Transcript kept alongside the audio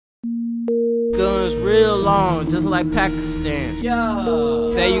Guns real long, just like Pakistan. Yo.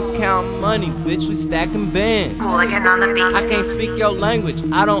 Say you count money, bitch, we stacking bands. Hooligan on the beat. I can't speak your language,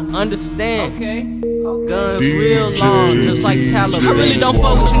 I don't understand. Okay. Guns real long, just like Taliban. I really don't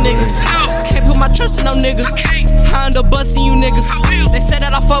fuck with you niggas. Can't put my trust in no niggas. I end up busting you niggas. They say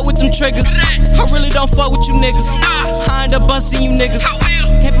that I fuck with them triggers. I really don't fuck with you niggas. I end up busting you niggas.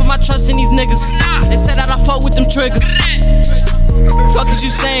 Can't put my trust in these niggas. They say that I fuck with them triggers. Fuck is you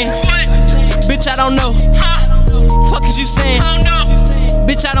saying? Bitch, I don't know. Fuck is you saying?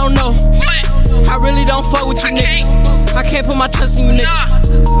 Bitch, I don't know. I really don't fuck with you niggas. I can't put my trust in you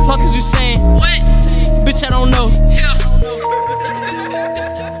niggas. Fuck is you saying? Bitch, I don't know.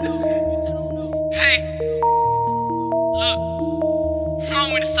 Hey, look,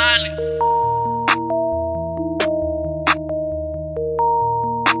 home with the silence.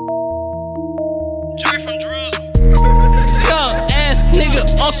 Joy from Jerusalem. Young ass nigga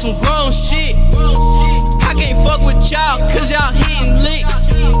on some grown shit. I can't fuck with y'all cause y'all hitting licks.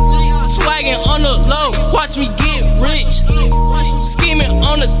 Swagging on the low, watch me get rich. Scheming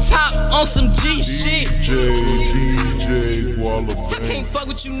on the top on some G shit. I can't fuck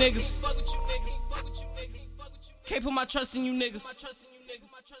with you niggas. Can't put my trust in you niggas.